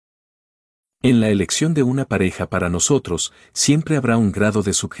En la elección de una pareja para nosotros, siempre habrá un grado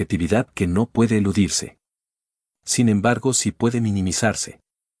de subjetividad que no puede eludirse. Sin embargo, sí puede minimizarse.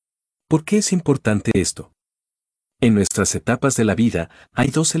 ¿Por qué es importante esto? En nuestras etapas de la vida, hay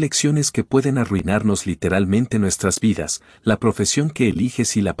dos elecciones que pueden arruinarnos literalmente nuestras vidas: la profesión que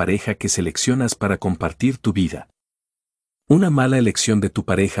eliges y la pareja que seleccionas para compartir tu vida. Una mala elección de tu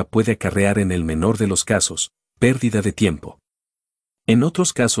pareja puede acarrear, en el menor de los casos, pérdida de tiempo. En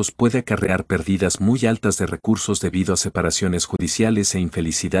otros casos puede acarrear pérdidas muy altas de recursos debido a separaciones judiciales e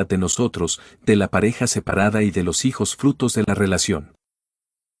infelicidad de nosotros, de la pareja separada y de los hijos frutos de la relación.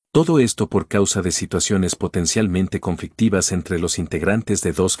 Todo esto por causa de situaciones potencialmente conflictivas entre los integrantes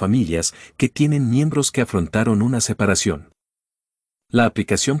de dos familias que tienen miembros que afrontaron una separación. La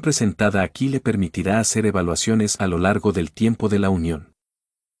aplicación presentada aquí le permitirá hacer evaluaciones a lo largo del tiempo de la unión.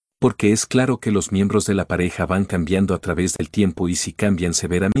 Porque es claro que los miembros de la pareja van cambiando a través del tiempo y si cambian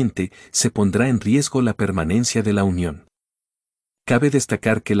severamente, se pondrá en riesgo la permanencia de la unión. Cabe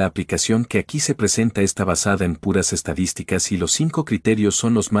destacar que la aplicación que aquí se presenta está basada en puras estadísticas y los 5 criterios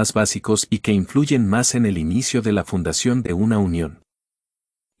son los más básicos y que influyen más en el inicio de la fundación de una unión.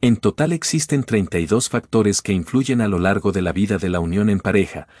 En total existen 32 factores que influyen a lo largo de la vida de la unión en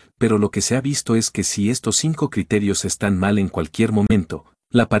pareja, pero lo que se ha visto es que si estos 5 criterios están mal en cualquier momento,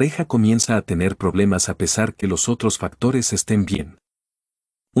 la pareja comienza a tener problemas a pesar que los otros factores estén bien.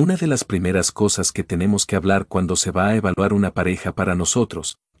 Una de las primeras cosas que tenemos que hablar cuando se va a evaluar una pareja para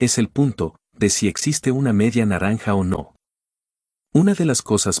nosotros, es el punto de si existe una media naranja o no. Una de las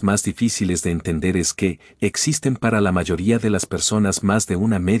cosas más difíciles de entender es que existen para la mayoría de las personas más de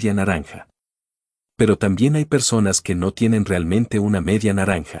una media naranja. Pero también hay personas que no tienen realmente una media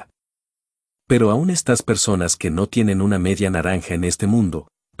naranja. Pero aún estas personas que no tienen una media naranja en este mundo,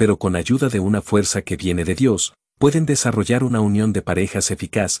 pero con ayuda de una fuerza que viene de Dios, pueden desarrollar una unión de parejas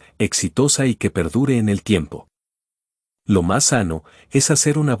eficaz, exitosa y que perdure en el tiempo. Lo más sano es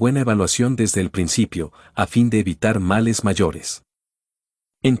hacer una buena evaluación desde el principio, a fin de evitar males mayores.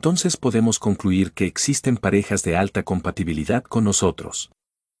 Entonces podemos concluir que existen parejas de alta compatibilidad con nosotros.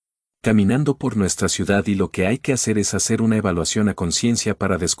 Caminando por nuestra ciudad y lo que hay que hacer es hacer una evaluación a conciencia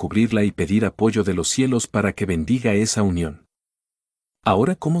para descubrirla y pedir apoyo de los cielos para que bendiga esa unión.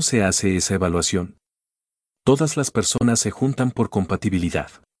 Ahora, ¿cómo se hace esa evaluación? Todas las personas se juntan por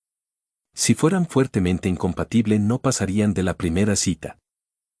compatibilidad. Si fueran fuertemente incompatibles no pasarían de la primera cita.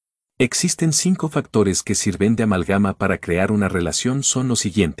 Existen 5 factores que sirven de amalgama para crear una relación, son los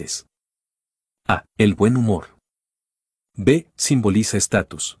siguientes. A. El buen humor. B. Simboliza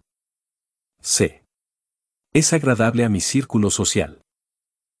estatus. C. Es agradable a mi círculo social.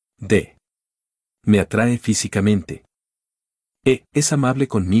 D. Me atrae físicamente. E. Es amable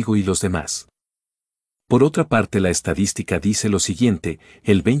conmigo y los demás. Por otra parte, la estadística dice lo siguiente: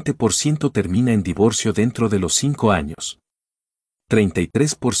 el 20% termina en divorcio dentro de los 5 años.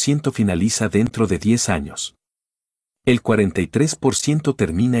 33% finaliza dentro de 10 años. El 43%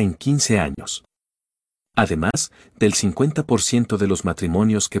 termina en 15 años. Además, del 50% de los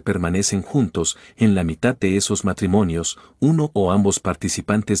matrimonios que permanecen juntos, en la mitad de esos matrimonios, uno o ambos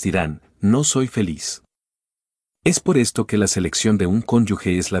participantes dirán: no soy feliz. Es por esto que la selección de un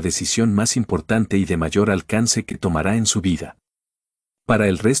cónyuge es la decisión más importante y de mayor alcance que tomará en su vida. Para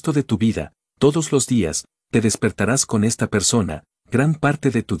el resto de tu vida, todos los días, te despertarás con esta persona, gran parte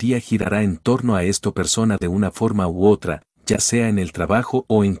de tu día girará en torno a esta persona de una forma u otra, ya sea en el trabajo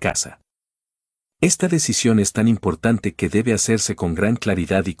o en casa. Esta decisión es tan importante que debe hacerse con gran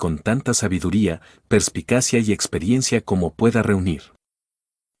claridad y con tanta sabiduría, perspicacia y experiencia como pueda reunir.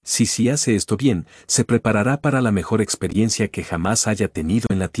 Si hace esto bien, se preparará para la mejor experiencia que jamás haya tenido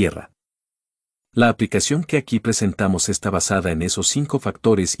en la tierra. La aplicación que aquí presentamos está basada en esos 5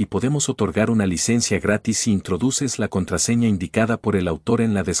 factores y podemos otorgar una licencia gratis si introduces la contraseña indicada por el autor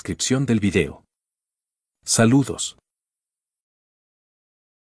en la descripción del video. Saludos.